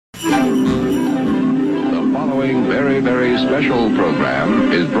following very, very special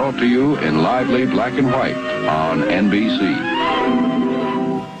program is brought to you in lively black and white on NBC.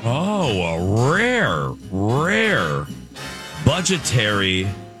 Oh, a rare budgetary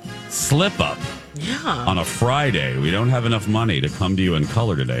slip-up. Yeah. On a Friday. We don't have enough money to come to you in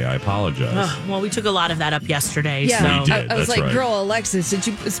color today. I apologize. Well, we took a lot of that up yesterday. Yeah, We did, I was that's like, right. girl, Alexis, did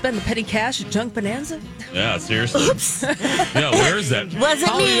you spend the petty cash at Junk Bonanza? Yeah, seriously. Oops. Yeah, where is that? Was it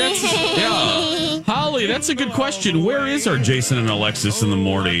Holly, me? Holly, that's a good question. Where is our Jason and Alexis in the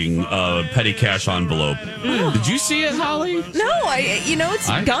morning petty cash envelope? Did you see it, Holly? No, it's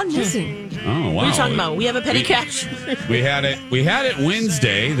gone missing. Oh, wow. What are you talking about? We have a petty cash. We had it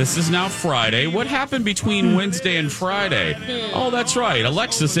Wednesday. This is now Friday. What happened between Wednesday and Friday? Oh, that's right.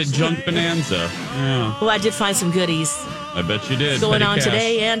 Alexis at Junk Bonanza. Yeah, Well, I did find some goodies I bet you did. going Petty on cash.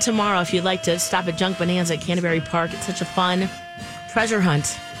 today and tomorrow. If you'd like to stop at Junk Bonanza at Canterbury Park, it's such a fun treasure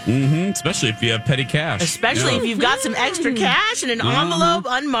hunt. Especially if you have petty cash. Especially if you've got some extra cash in an envelope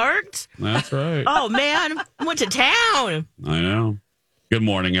unmarked. That's right. Oh, man. Went to town. I know. Good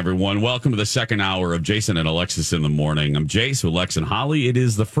morning, everyone. Welcome to the second hour of Jason and Alexis in the morning. I'm Jace with Lex and Holly. It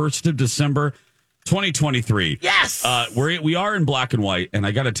is the 1st of December, 2023. Yes. We are in black and white, and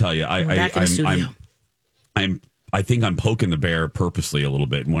I got to tell you, Back in the studio. I think I'm poking the bear purposely a little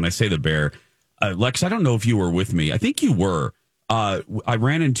bit. And when I say the bear, Lex, I don't know if you were with me. I think you were. I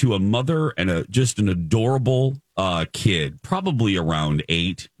ran into a mother and just an adorable kid, probably around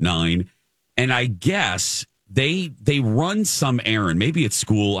 8, 9, and I guess they run some errand. Maybe it's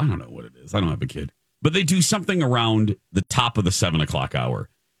school. I don't know what it is. I don't have a kid, but they do something around the top of the 7 o'clock hour,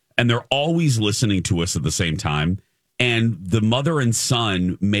 and they're always listening to us at the same time. And the mother and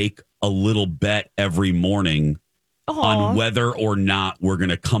son make a little bet every morning on whether or not we're going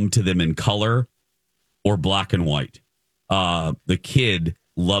to come to them in color or black and white. The kid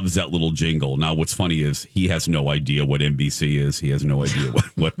loves that little jingle. Now, what's funny is he has no idea what NBC is. He has no idea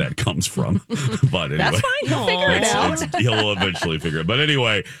what that comes from. But anyway, That's fine. He'll figure it out. He'll eventually figure it. But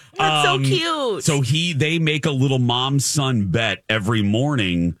anyway, That's so cute. So they make a little mom-son bet every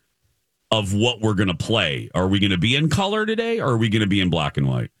morning of what we're going to play. Are we going to be in color today, or are we going to be in black and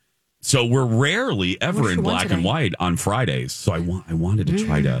white? So we're rarely ever in black and white on Fridays. So I wanted to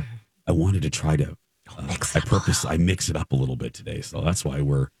try to. I mix it up a little bit today, so that's why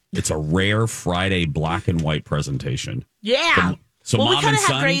it's a rare Friday black and white presentation. Yeah. So well, we mom kind and of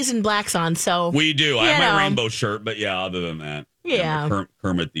have son, grays and blacks on, so we do. I have my rainbow shirt, but yeah, other than that, Yeah.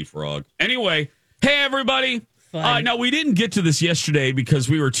 Kermit the Frog. Anyway, hey everybody. No, we didn't get to this yesterday because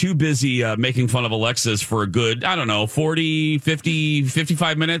we were too busy making fun of Alexis for a good, 40, 50,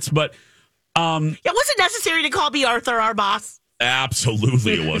 55 minutes. But Yeah, was it necessary to call B. Arthur our boss?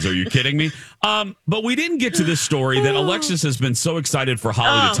 absolutely it was. Are you kidding me? But we didn't get to this story that Alexis has been so excited for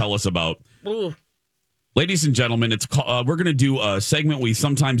Holly to tell us about. Ooh. Ladies and gentlemen, we're going to do a segment we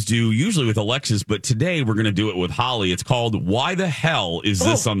sometimes do, usually with Alexis, but today we're going to do it with Holly. It's called Why the Hell Is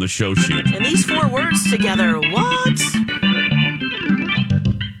This on the Show Sheet? And these 4 words together, what?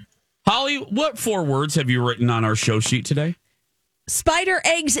 Holly, what 4 words have you written on our show sheet today? Spider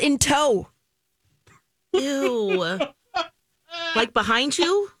eggs in tow. Ew. Like behind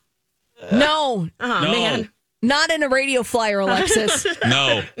you? No, Oh, No. man. not in a radio flyer, Alexis.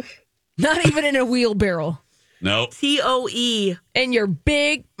 No. Not even in a wheelbarrow. No. TOE. In your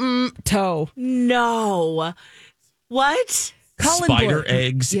big toe. No. What? Colin Spider Blake.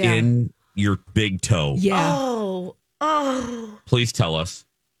 eggs Yeah. in your big toe. Yeah. Oh. Please tell us.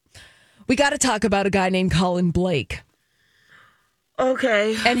 We got to talk about a guy named Colin Blake.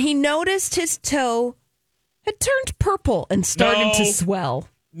 Okay. And he noticed his toe had turned purple and started to swell.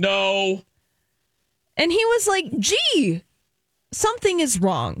 No. And he was like, gee, something is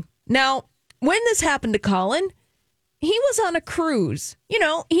wrong. Now, when this happened to Colin, he was on a cruise. You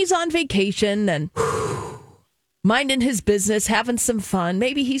know, he's on vacation and minding his business, having some fun.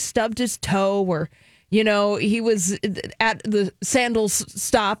 Maybe he stubbed his toe or, he was at the sandals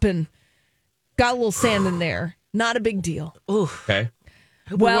stop and got a little sand in there. Not a big deal. Ooh. Okay.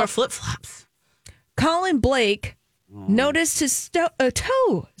 We wore flip-flops. Colin Blake noticed his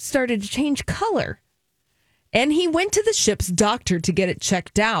toe started to change color. And he went to the ship's doctor to get it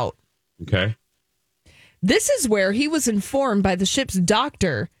checked out. Okay. This is where he was informed by the ship's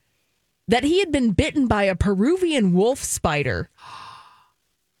doctor that he had been bitten by a Peruvian wolf spider.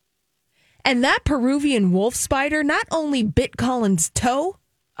 And that Peruvian wolf spider not only bit Colin's toe,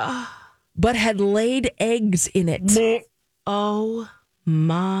 but had laid eggs in it. Oh,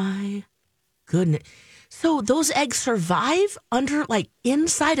 my goodness. So those eggs survive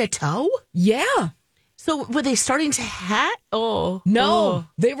inside a toe? Yeah. So were they starting to hatch? Oh. No, Oh.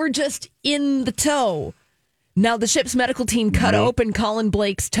 they were just in the toe. Now, the ship's medical team cut open Colin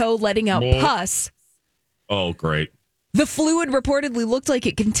Blake's toe, letting out pus. Oh, great. The fluid reportedly looked like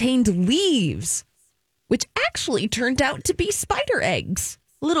it contained leaves, which actually turned out to be spider eggs.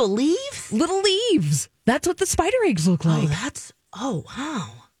 Little leaves? Little leaves. That's what the spider eggs look like. Oh, wow.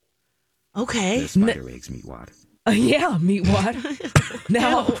 Okay. The spider eggs meet what? Yeah, meat what?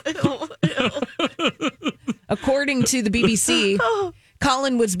 Now, according to the BBC,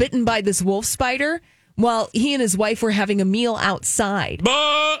 Colin was bitten by this wolf spider while he and his wife were having a meal outside.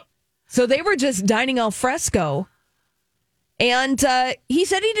 So they were just dining al fresco. And he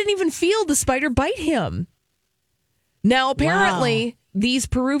said he didn't even feel the spider bite him. Now, apparently, these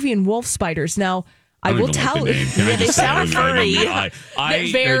Peruvian wolf spiders. Now, I will tell you. They sound furry. I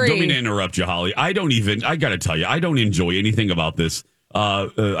don't mean to interrupt you, Holly. I got to tell you, I don't enjoy anything about this.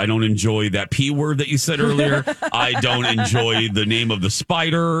 I don't enjoy that P word that you said earlier. I don't enjoy the name of the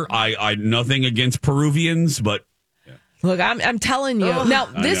spider. I nothing against Peruvians, but. Look, I'm telling you. Now,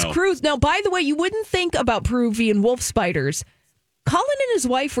 this cruise. Now, by the way, you wouldn't think about Peruvian wolf spiders. Colin and his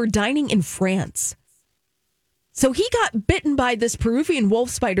wife were dining in France. So he got bitten by this Peruvian wolf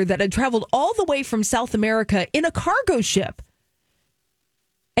spider that had traveled all the way from South America in a cargo ship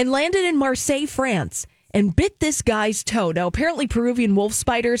and landed in Marseille, France, and bit this guy's toe. Now, apparently Peruvian wolf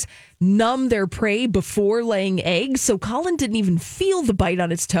spiders numb their prey before laying eggs, so Colin didn't even feel the bite on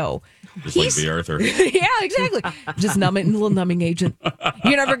his toe. Just like the Arthur. Yeah, exactly. Just numb it, a little numbing agent.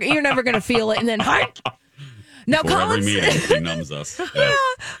 You're never going to feel it, and then... Now, Colin he numbs us. Yeah, he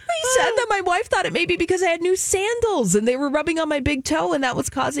said that my wife thought it may be because I had new sandals and they were rubbing on my big toe and that was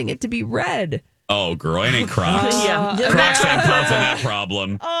causing it to be red. Oh, girl, it ain't Crocs. Crocs ain't causing that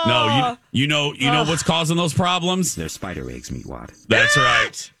problem. No, you know what's causing those problems? The spider eggs meet what? That's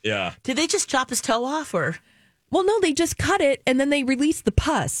right. Yeah. Did they just chop his toe off, or? Well, no, they just cut it and then they released the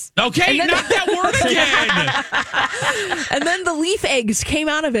pus. Okay, not that word again. And then the leaf eggs came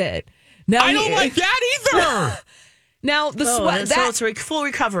out of it. Now I don't like that either. Now, so it's full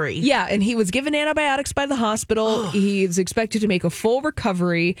recovery. Yeah, and he was given antibiotics by the hospital. He's expected to make a full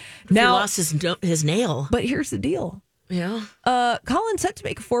recovery. Now, he lost his nail. But here's the deal. Yeah. Colin's set to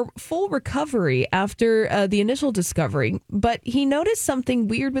make a full recovery after the initial discovery, but he noticed something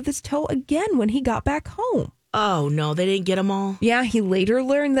weird with his toe again when he got back home. Oh, no, they didn't get them all? Yeah, he later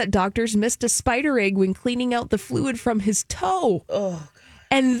learned that doctors missed a spider egg when cleaning out the fluid from his toe. Oh,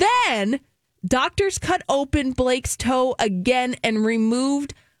 and then doctors cut open Blake's toe again and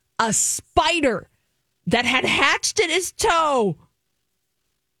removed a spider that had hatched in his toe.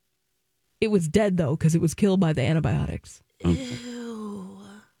 It was dead, though, because it was killed by the antibiotics. Ew.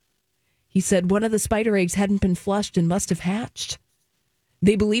 He said one of the spider eggs hadn't been flushed and must have hatched.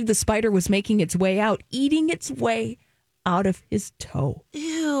 They believed the spider was making its way out, eating its way out of his toe.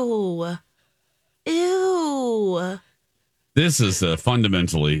 Ew. Ew. This is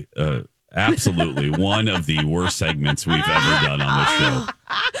fundamentally, absolutely one of the worst segments we've ever done on this show.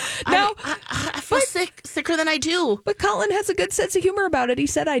 Now, I feel sicker than I do. But Colin has a good sense of humor about it. He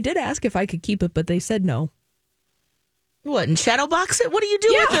said, I did ask if I could keep it, but they said no. What, and shadow box it? What do you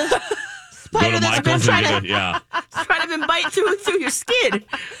do with the spider that's been trying to bite through your skin?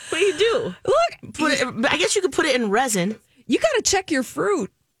 What do you do? Look, I guess you could put it in resin. You got to check your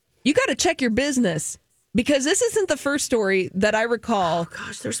fruit. You got to check your business. Because this isn't the first story that I recall. Oh,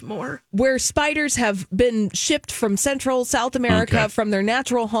 gosh, there's more. Where spiders have been shipped from Central South America from their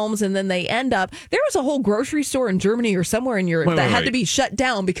natural homes, and then they end up. There was a whole grocery store in Germany or somewhere in Europe that had to be shut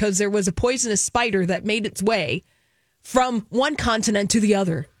down because there was a poisonous spider that made its way from one continent to the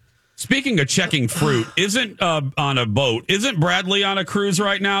other. Speaking of checking fruit, isn't on a boat, isn't Bradley on a cruise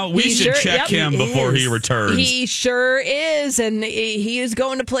right now? We should check him before he returns. He sure is. And he is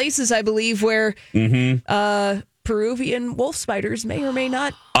going to places, I believe, where Peruvian wolf spiders may or may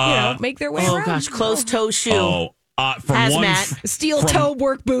not make their way around. Oh, gosh, closed-toe shoe. Steel-toe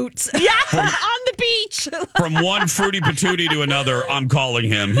work boots. Yeah, on the beach. From one fruity patootie to another, I'm calling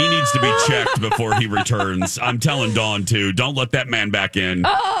him. He needs to be checked before he returns. I'm telling Dawn, too. Don't let that man back in.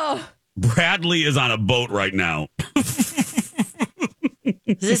 Oh. Bradley is on a boat right now. This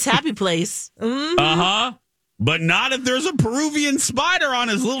is happy place. Uh-huh. But not if there's a Peruvian spider on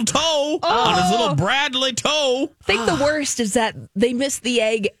his little toe, on his little Bradley toe. I think the worst is that they missed the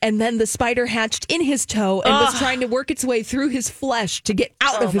egg and then the spider hatched in his toe and was trying to work its way through his flesh to get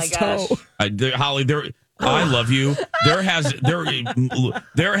out of his toe. Holly, I love you. There hasn't been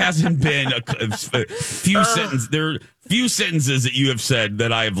a few sentences that you have said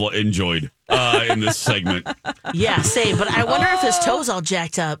that I have enjoyed in this segment. Yeah, same. But I wonder if his toe's all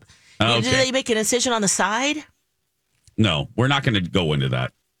jacked up. Did they make an incision on the side? No, we're not going to go into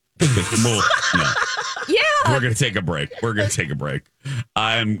that. No. Yeah, We're going to take a break.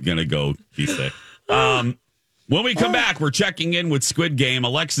 I'm going to go be sick. When we come back, we're checking in with Squid Game.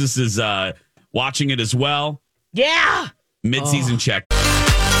 Alexis is watching it as well. Yeah. Mid-season check.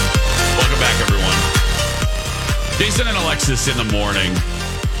 Welcome back, everyone. Jason and Alexis in the morning.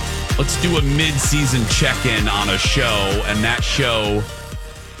 Let's do a mid-season check-in on a show, and that show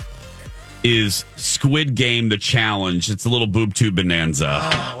is Squid Game, The Challenge. It's a little boob tube bonanza.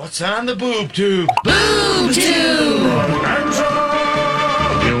 Oh, what's on the boob tube? Boob tube.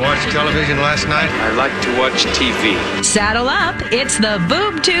 You watched television last night? I like to watch TV. Saddle up, it's the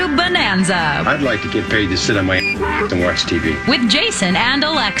Boob Tube Bonanza I'd like to get paid to sit on my and watch TV. with Jason and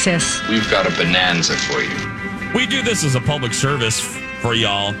Alexis. We've got a bonanza for you. We do this as a public service for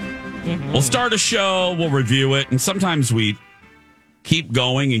y'all. We'll start a show, we'll review it, and sometimes we keep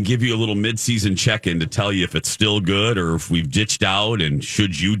going and give you a little mid-season check-in to tell you if it's still good or if we've ditched out, and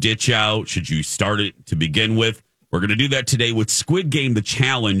should you ditch out, should you start it to begin with. We're going to do that today with Squid Game, The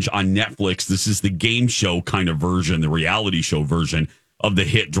Challenge on Netflix. This is the game show kind of version, the reality show version of the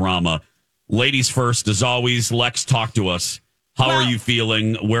hit drama. Ladies first, as always, Lex, talk to us. How are you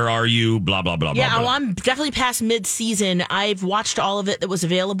feeling? Where are you? Blah, blah, blah, Yeah, blah, blah. well, I'm definitely past mid-season. I've watched all of it that was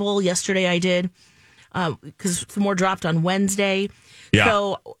available. Yesterday I did, because some more dropped on Wednesday. Yeah.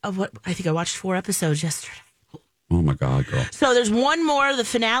 So I think I watched 4 episodes yesterday. Oh, my God, girl. So there's one more, the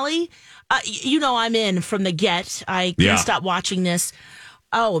finale. I'm in from the get. I can't stop watching this.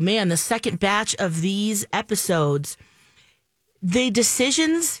 Oh, man, the second batch of these episodes, the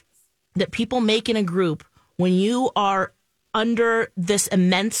decisions that people make in a group when you are under this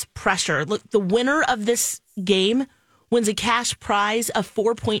immense pressure. Look, the winner of this game wins a cash prize of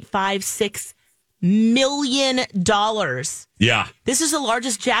 $4.56 million. Yeah. This is the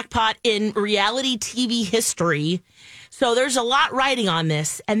largest jackpot in reality TV history. So there's a lot riding on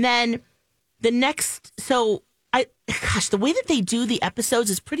this. And then the way that they do the episodes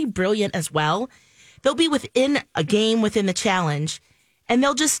is pretty brilliant as well. They'll be within a game within the challenge, and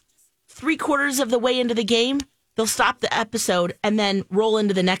they'll just 3/4 of the way into the game, they'll stop the episode and then roll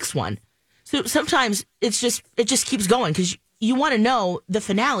into the next one. So sometimes it just keeps going because you want to know the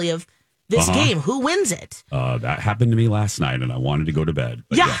finale of this game. Who wins it? That happened to me last night, and I wanted to go to bed.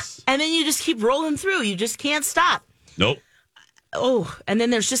 But Yeah. yes. And then you just keep rolling through. You just can't stop. Nope. Oh, and then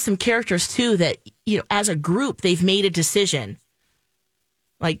there's just some characters, too, that, as a group, they've made a decision.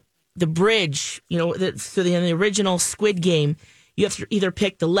 Like the bridge, in the original Squid Game, you have to either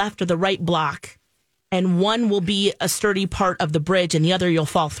pick the left or the right block. And one will be a sturdy part of the bridge, and the other you'll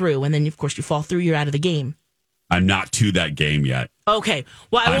fall through. And then, of course, you fall through, you're out of the game. I'm not to that game yet. Okay.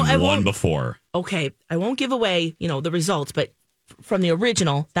 Well, I won won't. before. Okay. I won't give away, the results, but from the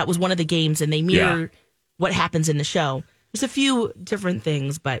original, that was one of the games, and they mirror what happens in the show. There's a few different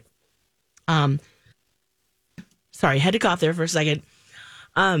things, but sorry, I had to cough there for a second.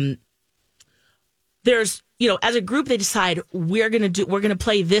 There's, as a group, they decide we're going to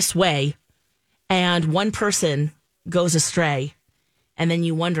play this way, and one person goes astray, and then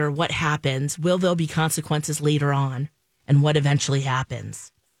you wonder what happens. Will there be consequences later on, and what eventually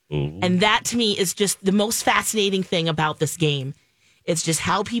happens? Ooh. And that, to me, is just the most fascinating thing about this game. It's just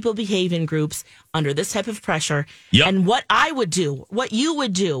how people behave in groups under this type of pressure. Yep. And what I would do, what you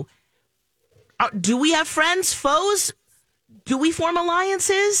would do. Do we have friends, foes? Do we form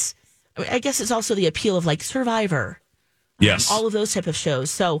alliances? I guess it's also the appeal of like Survivor. Yes. All of those type of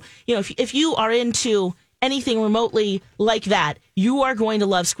shows. So, if you are into anything remotely like that, you are going to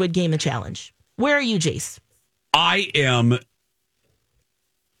love Squid Game, The Challenge. Where are you, Jace? I am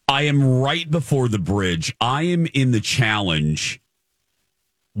right before the bridge. I am in the challenge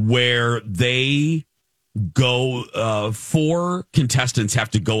where they go, 4 contestants have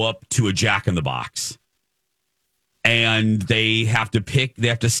to go up to a Jack-in-the-Box. And they have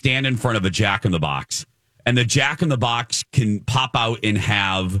to stand in front of a Jack-in-the-Box. And the Jack-in-the-Box can pop out and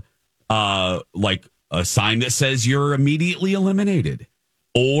have like a sign that says you're immediately eliminated.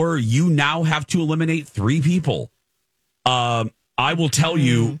 Or you now have to eliminate 3 people. I will tell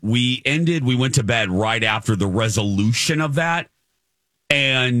you, we went to bed right after the resolution of that.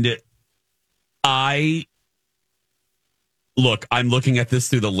 And I'm looking at this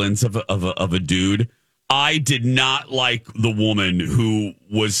through the lens of a dude. I did not like the woman who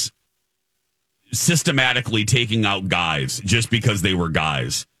was systematically taking out guys just because they were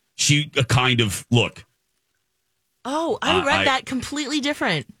guys. She kind of Oh, I read that completely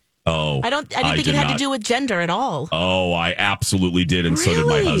different. Oh, I didn't think it had to do with gender at all. Oh, I absolutely did, and so did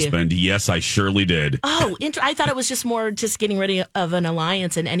my husband. Yes, I surely did. Oh, I thought it was just more just getting rid of an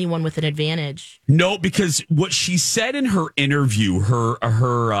alliance and anyone with an advantage. No, because what she said in her interview, her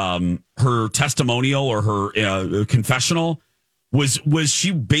testimonial or her confessional was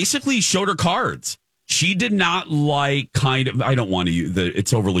she basically showed her cards. She did not like I don't want to use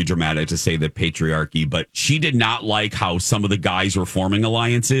it's overly dramatic to say the patriarchy, but she did not like how some of the guys were forming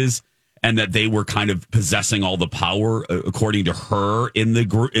alliances and that they were kind of possessing all the power, according to her, in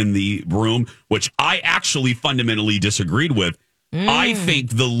the room, which I actually fundamentally disagreed with. I think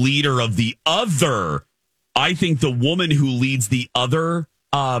the leader of the woman who leads the other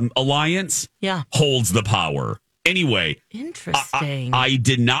alliance holds the power. Anyway. Interesting. I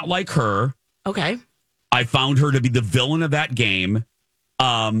did not like her. Okay. I found her to be the villain of that game.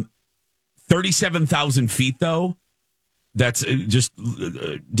 37,000 feet, though. That's just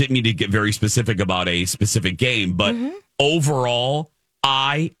didn't mean to get very specific about a specific game, but overall,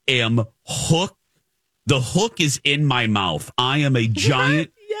 I am hooked. The hook is in my mouth. I am a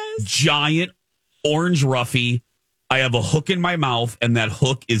giant, giant orange roughy. I have a hook in my mouth, and that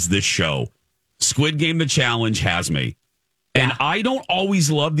hook is this show. Squid Game, the challenge has me. And I don't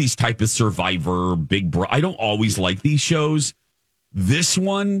always love these type of Survivor, Big Brother. I don't always like these shows. This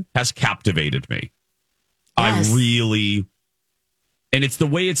one has captivated me. Yes. I really, and it's the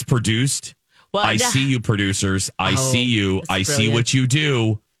way it's produced. Well, I see you, producers. I see you. I see what you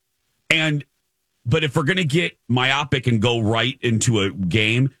do. But if we're going to get myopic and go right into a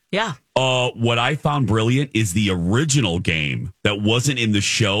game, what I found brilliant is the original game that wasn't in the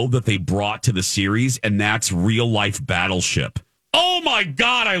show that they brought to the series, and that's Real Life Battleship. Oh my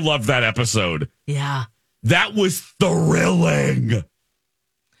God, I love that episode. Yeah. That was thrilling.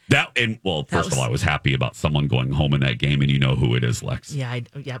 First of all, I was happy about someone going home in that game, and you know who it is, Lex. Yeah,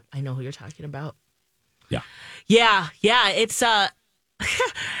 I know who you're talking about. Yeah. Yeah, it's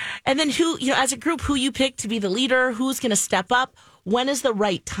and then who, as a group, who you pick to be the leader, who's going to step up, when is the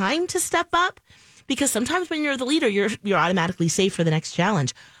right time to step up? Because sometimes when you're the leader, you're automatically safe for the next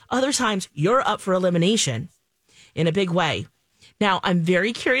challenge. Other times, you're up for elimination in a big way. Now, I'm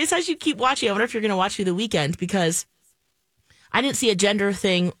very curious as you keep watching. I wonder if you're going to watch through the weekend, because I didn't see a gender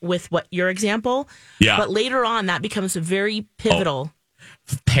thing with your example. Yeah. But later on, that becomes very pivotal.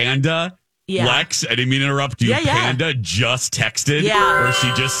 Panda? Yeah. Lex, I didn't mean to interrupt you. Panda just texted. Yeah. Or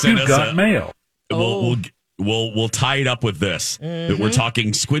she just sent us mail. We'll tie it up with this. We're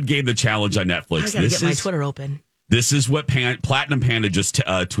talking Squid Game, the challenge on Netflix. I gotta get my Twitter open. This is what Platinum Panda just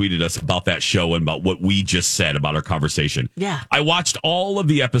tweeted us about that show and about what we just said about our conversation. Yeah. I watched all of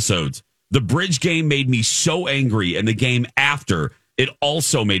the episodes. The bridge game made me so angry, and the game after, it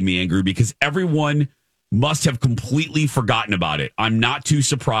also made me angry because everyone must have completely forgotten about it. I'm not too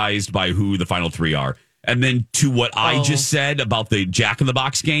surprised by who the final three are. And then to what I just said about the Jack in the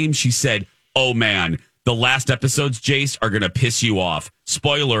Box game, she said, oh man, the last episodes, Jace, are going to piss you off.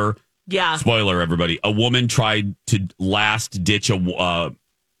 Spoiler. Yeah. Spoiler, everybody. A woman tried to last ditch I don't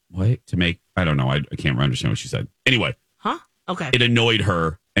know. I can't understand what she said. Anyway. Huh? Okay. It annoyed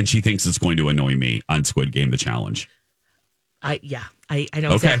her, and she thinks it's going to annoy me on Squid Game, the challenge. I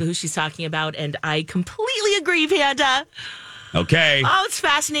know exactly who she's talking about, and I completely agree, Panda. Okay. Oh, it's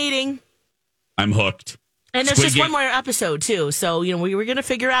fascinating. I'm hooked. And there's just one more episode, too. So, we're going to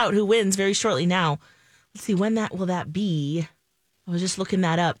figure out who wins very shortly now. Let's see, when will that be? I was just looking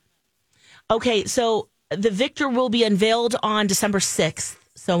that up. Okay, so the victor will be unveiled on December 6th,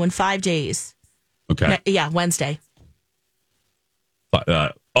 so in 5 days. Okay. Yeah, Wednesday.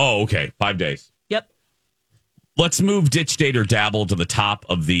 Okay, 5 days. Yep. Let's move Ditch, Date, or Dabble to the top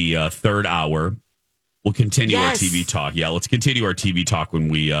of the third hour. We'll continue our TV talk. Yeah, let's continue our TV talk when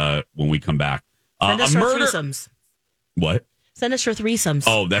we come back. Send us your threesomes. What? Send us your threesomes.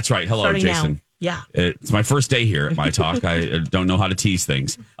 Oh, that's right. Hello, starting Jason. Now. Yeah. It's my first day here at My Talk. I don't know how to tease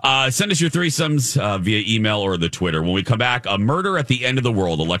things. Send us your threesomes via email or the Twitter. When we come back, a murder at the end of the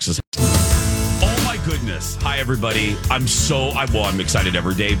world. Alexis. Oh, my goodness. Hi, everybody. I'm excited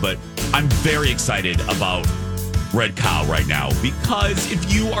every day, but I'm very excited about Red Cow right now, because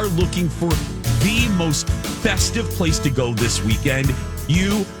if you are looking for the most festive place to go this weekend,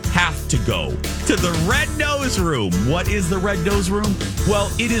 you have to go to the Red Nose Room. What is the Red Nose Room?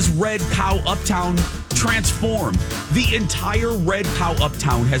 Well, it is Red Cow Uptown transformed. The entire Red Cow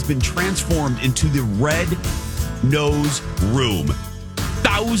Uptown has been transformed into the Red Nose Room.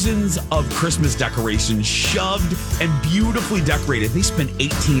 Thousands of Christmas decorations shoved and beautifully decorated. They spent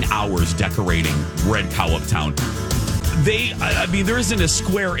 18 hours decorating Red Cow Uptown. There isn't a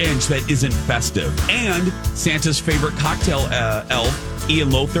square inch that isn't festive. And Santa's favorite cocktail elf Ian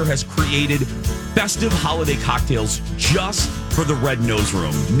Lothar has created festive holiday cocktails just for the Red Nose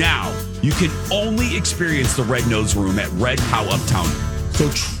Room. Now, you can only experience the Red Nose Room at Red Cow Uptown. So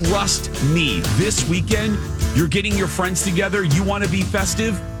trust me, this weekend, you're getting your friends together. You want to be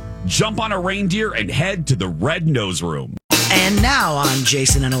festive? Jump on a reindeer and head to the Red Nose Room. And now on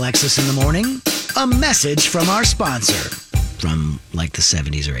Jason and Alexis in the Morning, a message from our sponsor. From like the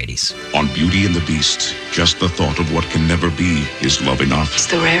 70s or 80s. On Beauty and the Beast, just the thought of what can never be is love enough. It's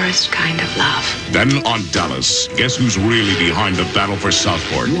the rarest kind of love. Then on Dallas, guess who's really behind the battle for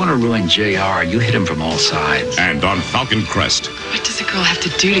Southport? You want to ruin JR, you hit him from all sides. And on Falcon Crest. What does a girl have to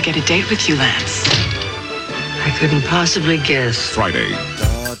do to get a date with you, Lance? I couldn't possibly guess. Friday.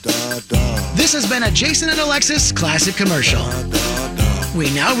 This has been a Jason and Alexis classic commercial.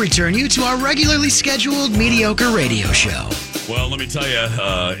 We now return you to our regularly scheduled mediocre radio show. Well, let me tell you,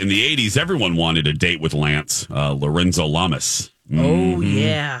 in the 80s, everyone wanted a date with Lance, Lorenzo Lamas. Oh,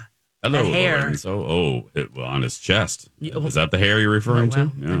 yeah. Hello, the hair. Lorenzo. Oh, on his chest. Is that the hair you're referring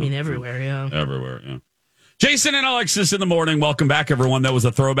to? Yeah. I mean, everywhere, yeah. Everywhere, yeah. Jason and Alexis in the morning. Welcome back, everyone. That was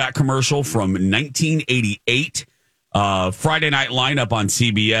a throwback commercial from 1988. Friday night lineup on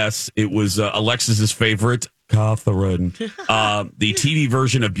CBS. It was Alexis's favorite, Catherine. The TV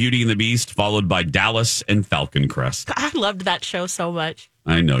version of Beauty and the Beast, followed by Dallas and Falcon Crest. I loved that show so much.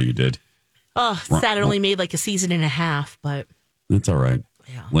 I know you did. Oh, sad it only made like a season and a half, but that's all right.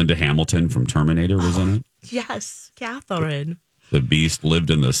 Yeah. Linda Hamilton from Terminator was in it. Yes, Catherine. The Beast lived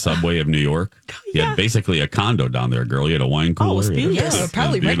in the subway of New York. He had basically a condo down there, girl. He had a wine cooler. Oh, it was beautiful. Yeah,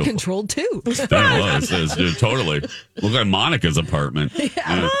 probably rent controlled too. That was totally. Looked like Monica's apartment.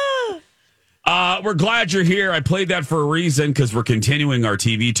 Yeah. We're glad you're here. I played that for a reason because we're continuing our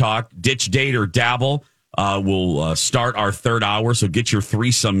TV talk. Ditch, date, or dabble. We'll start our third hour, so get your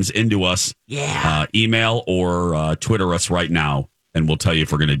threesomes into us. Yeah. Email or Twitter us right now, and we'll tell you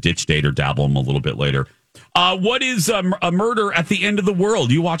if we're going to ditch, date, or dabble them a little bit later. What is a Murder at the End of the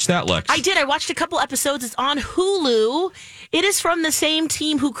World? You watched that, Lex? I did. I watched a couple episodes. It's on Hulu. It is from the same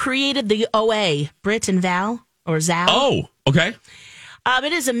team who created the OA, Britt and Val, or Zal. Oh, okay.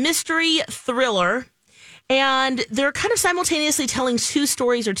 It is a mystery thriller, and they're kind of simultaneously telling two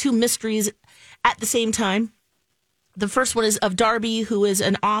stories or two mysteries at the same time. The first one is of Darby, who is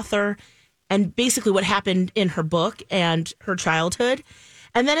an author, and basically what happened in her book and her childhood.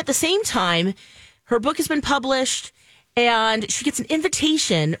 And then at the same time, her book has been published, and she gets an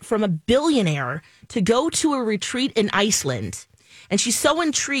invitation from a billionaire to go to a retreat in Iceland. And she's so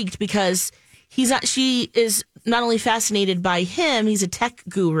intrigued because she is not only fascinated by him, he's a tech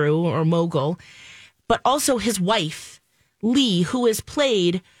guru or mogul, but also his wife, Lee, who is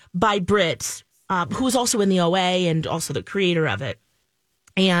played by Britt, who is also in the OA and also the creator of it.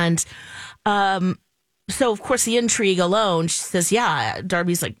 And so, of course, the intrigue alone, she says, yeah,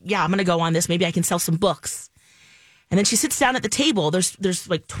 Darby's like, yeah, I'm going to go on this. Maybe I can sell some books. And then she sits down at the table. There's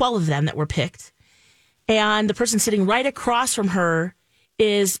like 12 of them that were picked. And the person sitting right across from her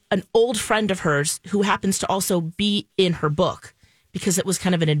is an old friend of hers who happens to also be in her book because it was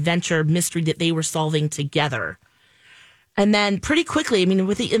kind of an adventure mystery that they were solving together. And then pretty quickly, I mean,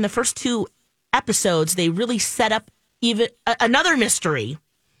 in the first two episodes, they really set up even another mystery.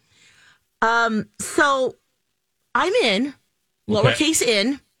 So I'm in, lowercase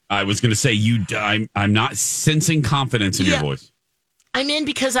in. I was going to say I'm not sensing confidence in your voice. I'm in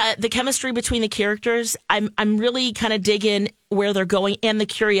because the chemistry between the characters, I'm really kind of digging where they're going and the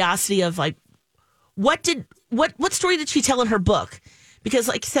curiosity of like, what story did she tell in her book? Because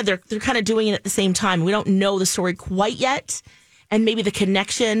like I said, they're kind of doing it at the same time. We don't know the story quite yet, and maybe the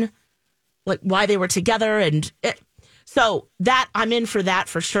connection, like why they were together, so that I'm in for that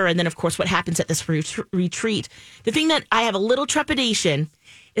for sure. And then of course, what happens at this retreat? The thing that I have a little trepidation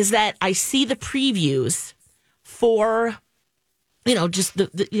is that I see the previews for, just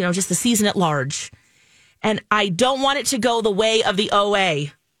the season at large, and I don't want it to go the way of the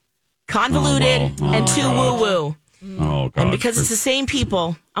OA, convoluted and too woo woo. Oh God! And because it's the same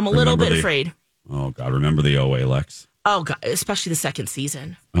people, I'm a little bit afraid. Oh God! Remember the OA, Lex? Oh God! Especially the second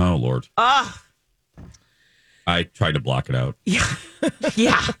season. Oh Lord! I tried to block it out.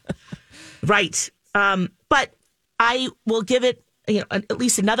 Yeah, right. But I will give it, at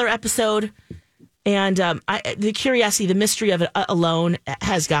least another episode, and the curiosity, the mystery of it alone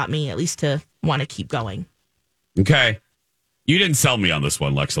has got me at least to want to keep going. Okay. You didn't sell me on this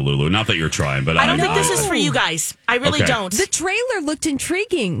one, Lexa Lulu. Not that you're trying, but I don't think this is for you guys. I really don't. The trailer looked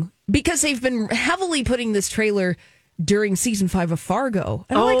intriguing because they've been heavily putting this trailer during season 5 of Fargo.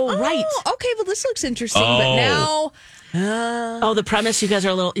 And right. Okay, well, this looks interesting. But now, the premise, you guys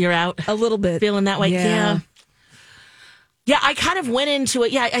are you're out a little bit feeling that way. Yeah. Yeah, I kind of went into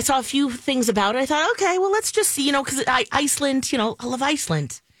it. Yeah, I saw a few things about it. I thought, okay, well, let's just see, because Iceland, I love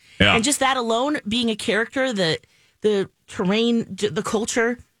Iceland. Yeah. And just that alone, being a character, the terrain, the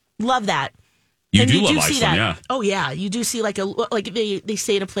culture, love that. You and do love Iceland, yeah. Oh, yeah. You do see like they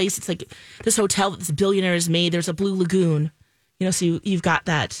stay at a place, it's like this hotel that this billionaire has made. There's a blue lagoon, so you've got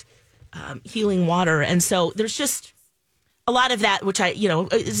that healing water. And so there's just a lot of that, which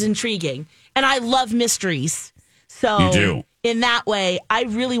is intriguing. And I love mysteries. So you do. In that way, I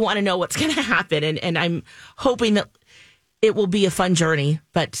really want to know what's going to happen. And I'm hoping that it will be a fun journey.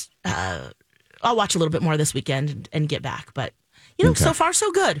 But I'll watch a little bit more this weekend and get back. But, so far,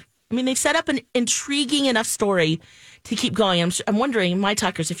 so good. I mean, they've set up an intriguing enough story to keep going. I'm wondering, my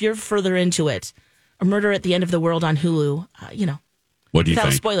talkers, if you're further into it, A Murder at the End of the World on Hulu, what do you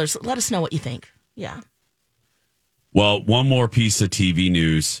think? Spoilers, let us know what you think. Yeah. Well, one more piece of TV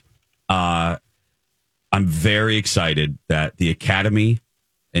news. I'm very excited that the Academy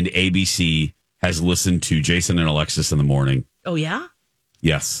and ABC has listened to Jason and Alexis in the morning. Oh, yeah?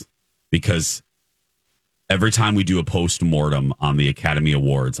 Yes, because every time we do a post-mortem on the Academy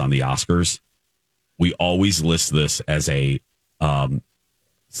Awards, on the Oscars, we always list this as a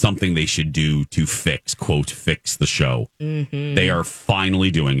something they should do to fix the show. Mm-hmm. They are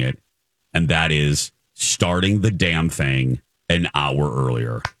finally doing it, and that is starting the damn thing an hour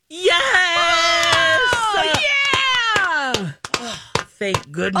earlier. Yes! Yeah!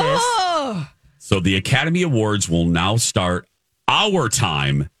 Thank goodness. Oh! So the Academy Awards will now start our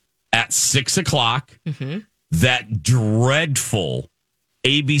time at 6 o'clock. Mm-hmm. That dreadful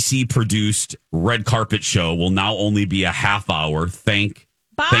ABC-produced red carpet show will now only be a half hour. Thank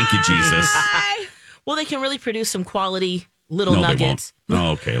you, Jesus. Well, they can really produce some quality little nuggets.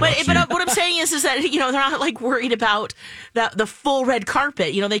 Oh, okay. But what I'm saying is that, they're not like worried about the full red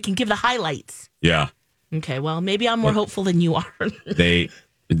carpet. They can give the highlights. Yeah. Okay, well, maybe I'm more hopeful than you are.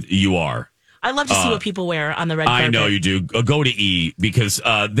 You are. I love to see what people wear on the red carpet. I know you do. Go to E because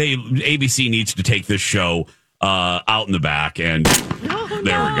ABC needs to take this show out in the back, and there we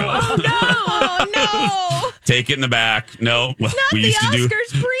go. Oh, no. Take it in the back. No, not we the used to do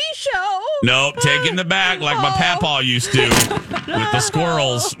Oscars pre-show. No, take it in the back like my papa used to with the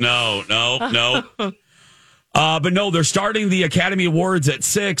squirrels. No. But no, they're starting the Academy Awards at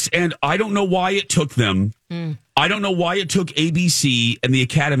 6, and I don't know why it took them. I don't know why it took ABC and the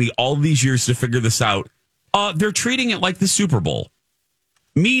Academy all these years to figure this out. They're treating it like the Super Bowl,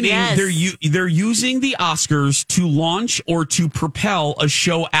 meaning they're using the Oscars to launch or to propel a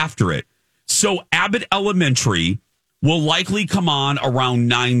show after it. So Abbott Elementary will likely come on around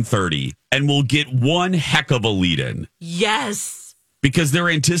 9:30, and we'll get one heck of a lead-in. Yes. Because they're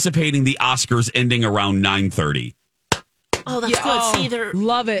anticipating the Oscars ending around 9:30. Oh, that's good. See, they're...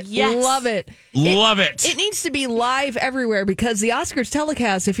 Love it. Yes. Love it. Love it. It needs to be live everywhere because the Oscars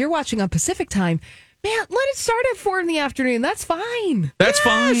telecast, if you're watching on Pacific time, man, let it start at 4 p.m. That's fine. That's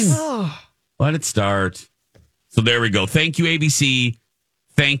fine. Oh. Let it start. So there we go. Thank you, ABC.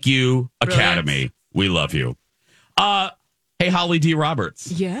 Thank you, Academy. Brilliant. We love you. Hey, Holly D. Roberts.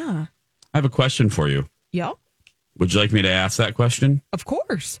 Yeah. I have a question for you. Yep. Would you like me to ask that question? Of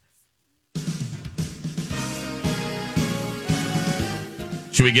course.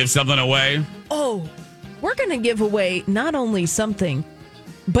 Should we give something away? Oh, we're going to give away not only something,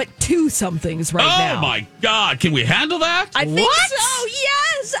 but 2 somethings now. Oh, my God. Can we handle that? I think so,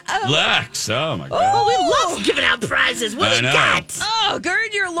 yes. Lex, oh, my God. Oh, we love giving out prizes. What do you got? Oh,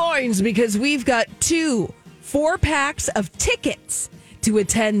 gird your loins because we've got 2 4-packs of tickets to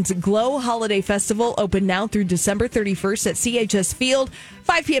attend Glow Holiday Festival, open now through December 31st at CHS Field,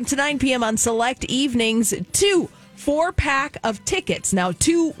 5 p.m. to 9 p.m. on select evenings. 2 4-pack of tickets. Now,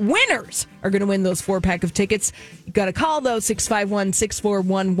 2 winners are going to win those 4-pack of tickets. You've got to call, though,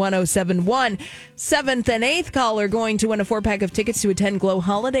 651-641-1071. 7th and 8th caller going to win a 4-pack of tickets to attend Glow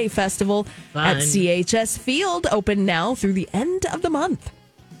Holiday Festival at CHS Field, open now through the end of the month.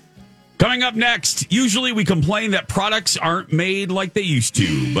 Coming up next, usually we complain that products aren't made like they used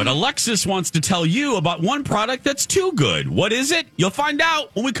to, but Alexis wants to tell you about one product that's too good. What is it? You'll find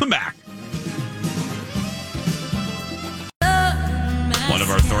out when we come back. One of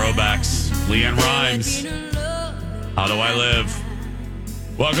our throwbacks, Leanne Rimes. How do I live?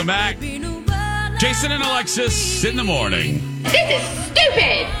 Welcome back. Jason and Alexis in the morning. This is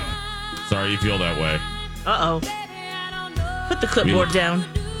stupid. Sorry you feel that way. Uh-oh. Put the clipboard down.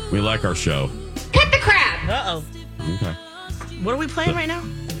 We like our show. Cut the crap. Uh-oh. Okay. What are we playing right now?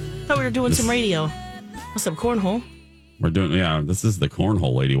 I thought we were doing some radio. What's up, cornhole? We're doing, this is the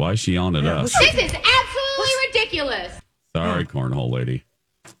cornhole lady. Why is she on at us? This is absolutely ridiculous. Sorry, cornhole lady.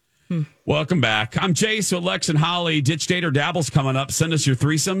 Welcome back. I'm Jay. So Lex and Holly, ditch, date, or dabble's coming up. Send us your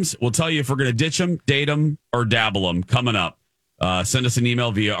threesomes. We'll tell you if we're going to ditch them, date them, or dabble them coming up. Send us an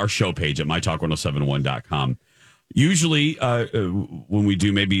email via our show page at mytalk1071.com. Usually, when we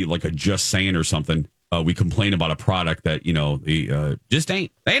do maybe like a just saying or something, we complain about a product that, just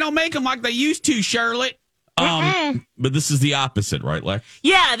ain't. They don't make them like they used to, Charlotte. But this is the opposite, right, Lex?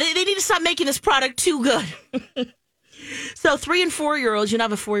 Yeah, they need to stop making this product too good. So 3 and 4-year-olds,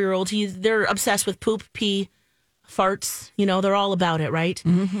 have a 4-year-old, they're obsessed with poop, pee, farts. They're all about it, right?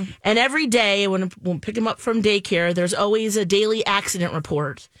 Mm-hmm. And every day when we pick them up from daycare, there's always a daily accident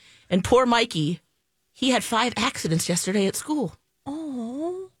report. And poor Mikey, he had 5 accidents yesterday at school.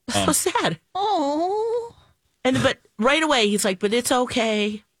 Oh, so sad. Oh, but right away he's like, "But it's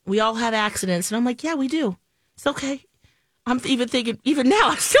okay. We all have accidents." And I'm like, "Yeah, we do. It's okay." I'm even thinking, even now,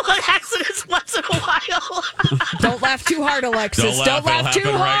 I still have accidents once in a while. Don't laugh too hard, Alexis. Don't laugh too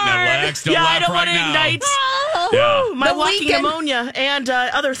hard. Right now, Lex. Don't laugh I don't want to ignite my walking pneumonia and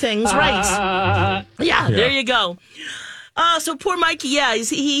other things. Right. Yeah, there you go. So poor Mikey,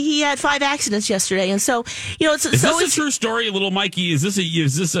 he had 5 accidents yesterday, and so it's is this a true story, little Mikey? Is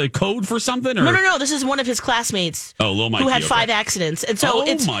this a code for something? Or? No. This is one of his classmates. Oh, little Mikey, who had 5 accidents, and so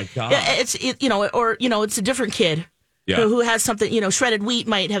my God, it's a different kid. Yeah. Who has something, shredded wheat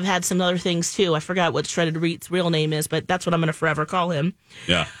might have had some other things too. I forgot what shredded wheat's real name is, but that's what I'm going to forever call him.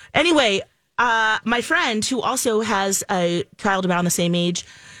 Yeah. Anyway, my friend who also has a child around the same age,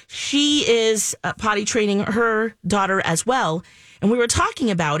 she is potty training her daughter as well. And we were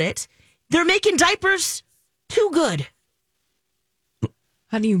talking about it. They're making diapers too good.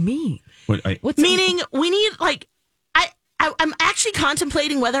 How do you mean? Meaning we need I'm actually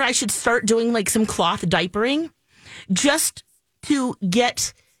contemplating whether I should start doing some cloth diapering. Just to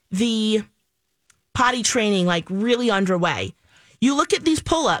get the potty training really underway. You look at these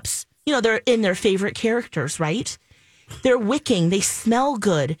pull-ups, they're in their favorite characters, right? They're wicking, they smell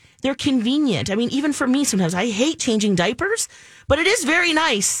good, they're convenient. I mean, even for me sometimes, I hate changing diapers, but it is very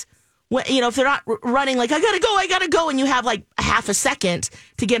nice when, if they're not running I gotta go, and you have a half a second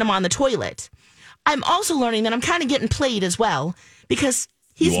to get them on the toilet. I'm also learning that I'm kind of getting played as well, because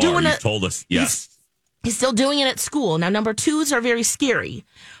he's doing it. You told us, yes. He's still doing it at school. Now, number 2s are very scary,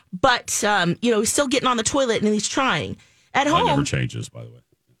 but, he's still getting on the toilet and he's trying. At home. That never changes, by the way.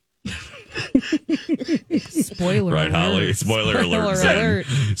 Spoiler right, alert. Holly? Spoiler alert.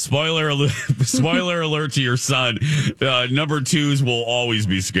 Spoiler alert to your son. Number 2s will always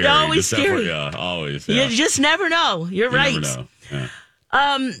be scary. Always scary. Always. Yeah. You just never know. You're right. Never know.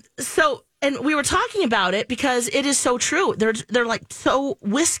 Yeah. So, and we were talking about it because it is so true. They're so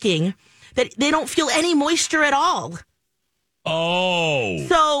whisking that they don't feel any moisture at all. Oh.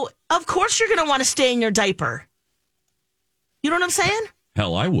 So, of course, you're going to want to stay in your diaper. You know what I'm saying?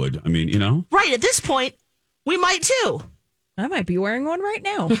 Hell, I would. I mean, Right. At this point, we might too. I might be wearing one right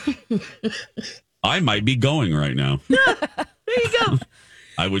now. I might be going right now. Yeah, there you go.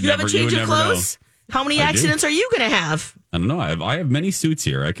 I would you never. Have a change you of would never clothes? know. How many accidents are you going to have? I don't know. I have many suits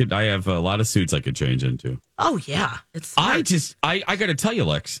here. I have a lot of suits I could change into. Oh yeah, it's. I got to tell you,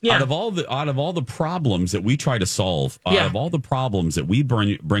 Lex. Yeah. Out of all the problems that we try to solve, out of all the problems that we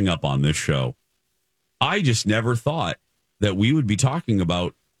bring up on this show, I just never thought that we would be talking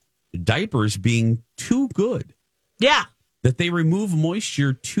about diapers being too good. Yeah, that they remove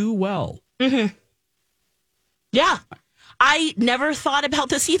moisture too well. Mm-hmm. Yeah. I never thought about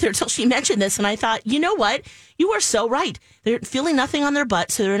this either until she mentioned this, and I thought, you know what? You are so right. They're feeling nothing on their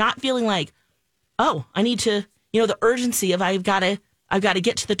butt, so they're not feeling like, oh, I need to, the urgency of I've got to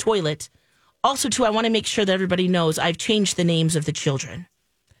get to the toilet. Also, too, I want to make sure that everybody knows I've changed the names of the children.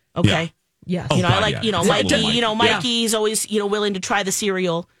 Okay. Yeah. I like, Mikey. Mikey's always, willing to try the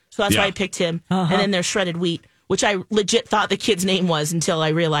cereal, so that's why I picked him. Uh-huh. And then there's shredded wheat, which I legit thought the kid's name was until I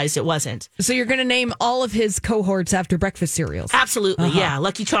realized it wasn't. So you're going to name all of his cohorts after breakfast cereals? Absolutely, yeah.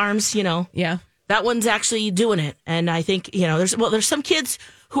 Lucky Charms, Yeah. That one's actually doing it. And I think, there's some kids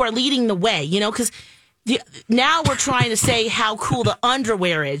who are leading the way, because now we're trying to say how cool the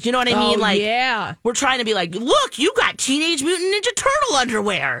underwear is. You know what I mean? Yeah. We're trying to be like, look, you got Teenage Mutant Ninja Turtle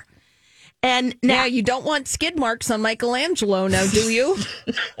underwear. And now you don't want skid marks on Michelangelo now, do you?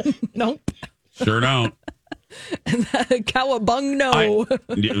 Nope. Sure don't. Cowabung, no.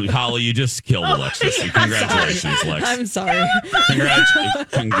 Holly, you just killed Alexis. Congratulations, Lex. I'm sorry.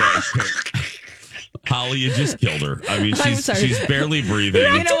 Congratulations. Holly, you just killed her. I mean, she's barely breathing.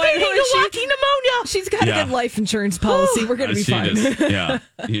 You know what? Walking pneumonia. She's got a good life insurance policy. We're going to be fine. Yeah.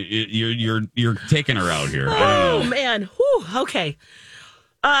 You're taking her out here. Oh, man. Whew. Okay.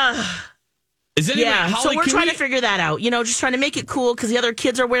 Is anybody, Holly, so we're trying to figure that out. Just trying to make it cool because the other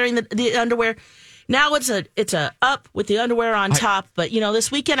kids are wearing the underwear. Now it's a up with the underwear on top. But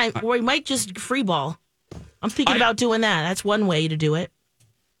this weekend we might just free ball. I'm thinking about doing that. That's one way to do it.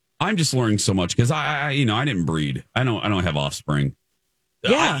 I'm just learning so much because I didn't breed. I don't have offspring.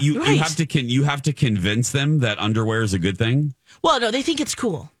 Yeah, you have to convince them that underwear is a good thing. Well, no, they think it's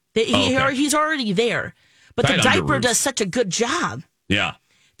cool. He's already there, but the diaper does such a good job. Yeah,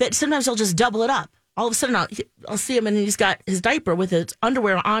 that sometimes I'll just double it up. All of a sudden, I'll see him and he's got his diaper with his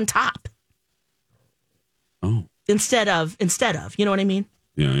underwear on top. Oh, instead of, you know what I mean?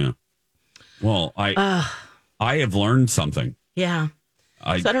 Yeah. Well, I have learned something. Yeah. So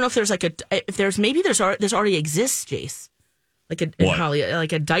I don't know if there's already exists, Jace, like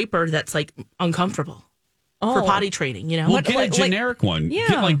a diaper that's like uncomfortable for potty training. Well, get a generic one.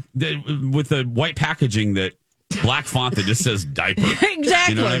 Yeah, Get with the white packaging that black font that just says diaper.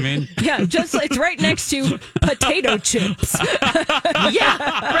 Exactly. You know what I mean? Yeah, just it's right next to potato chips. Yeah,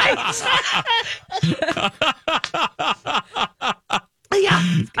 right. Yeah,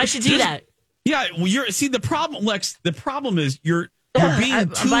 I should do that. Yeah, well, the problem, Lex. The problem is you're being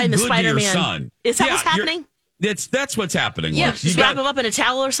too good to your son. Is that what's happening? That's what's happening. Yeah, Lex. just wrap him up in a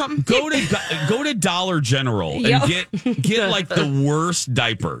towel or something. Go to Dollar General and get like the worst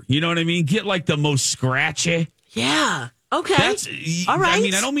diaper. You know what I mean? Get like the most scratchy. Yeah. Okay. All right. I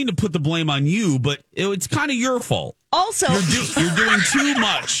mean, I don't mean to put the blame on you, but it's kind of your fault. Also, you're doing too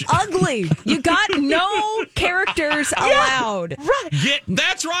much. Ugly. You got no characters allowed. Right.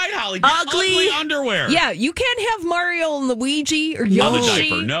 That's right, Holly. Get ugly underwear. Yeah, you can't have Mario and Luigi or Yoshi. On the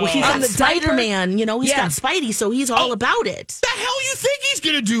diaper, no. Well, he's on the Spider-Man. He's got Spidey, so he's all about it. The hell you think he's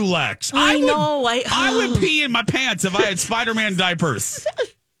gonna do, Lex? I know. I would pee in my pants if I had Spider-Man diapers.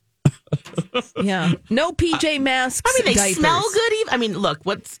 Yeah, no PJ masks. I mean, they diapers. smell good. I mean, look,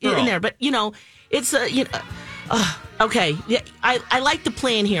 what's in there? But it's okay. Yeah, I like the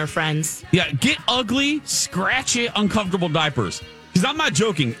plan here, friends. Yeah, get ugly, scratchy, uncomfortable diapers. Because I'm not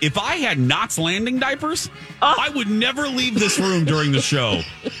joking. If I had Knots Landing diapers, I would never leave this room during the show.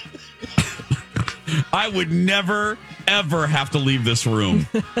 I would never, ever have to leave this room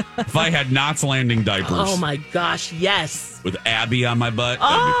if I had Knots Landing diapers. Oh, my gosh, yes. With Abby on my butt.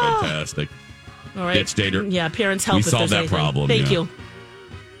 That'd be fantastic. All right. Ditch Dater. Yeah, parents help. We if solved there's that anything. problem. Thank you.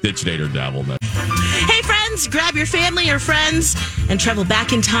 Ditch Dater dabble. Hey, friends, grab your family or friends and travel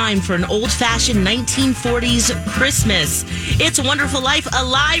back in time for an old-fashioned 1940s Christmas. It's a Wonderful Life, a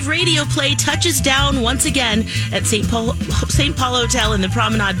live radio play touches down once again at St. Paul Hotel in the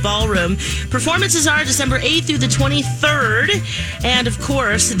Promenade Ballroom. Performances are December 8th through the 23rd. And, of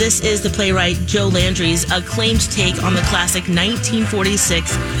course, this is the playwright Joe Landry's acclaimed take on the classic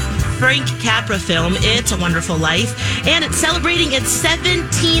 1946 Frank Capra film, It's a Wonderful Life, and it's celebrating its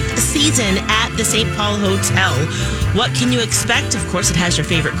 17th season at the St. Paul Hotel. What can you expect? Of course, it has your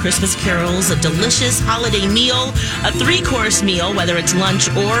favorite Christmas carols, a delicious holiday meal, a 3-course meal, whether it's lunch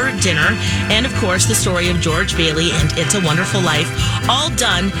or dinner, and of course, the story of George Bailey and It's a Wonderful Life, all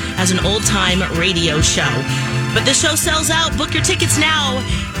done as an old-time radio show. But the show sells out. Book your tickets now,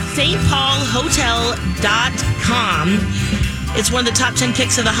 stpaulhotel.com. It's one of the top 10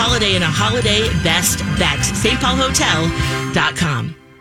 picks of the holiday and a holiday best bet. stpaulhotel.com.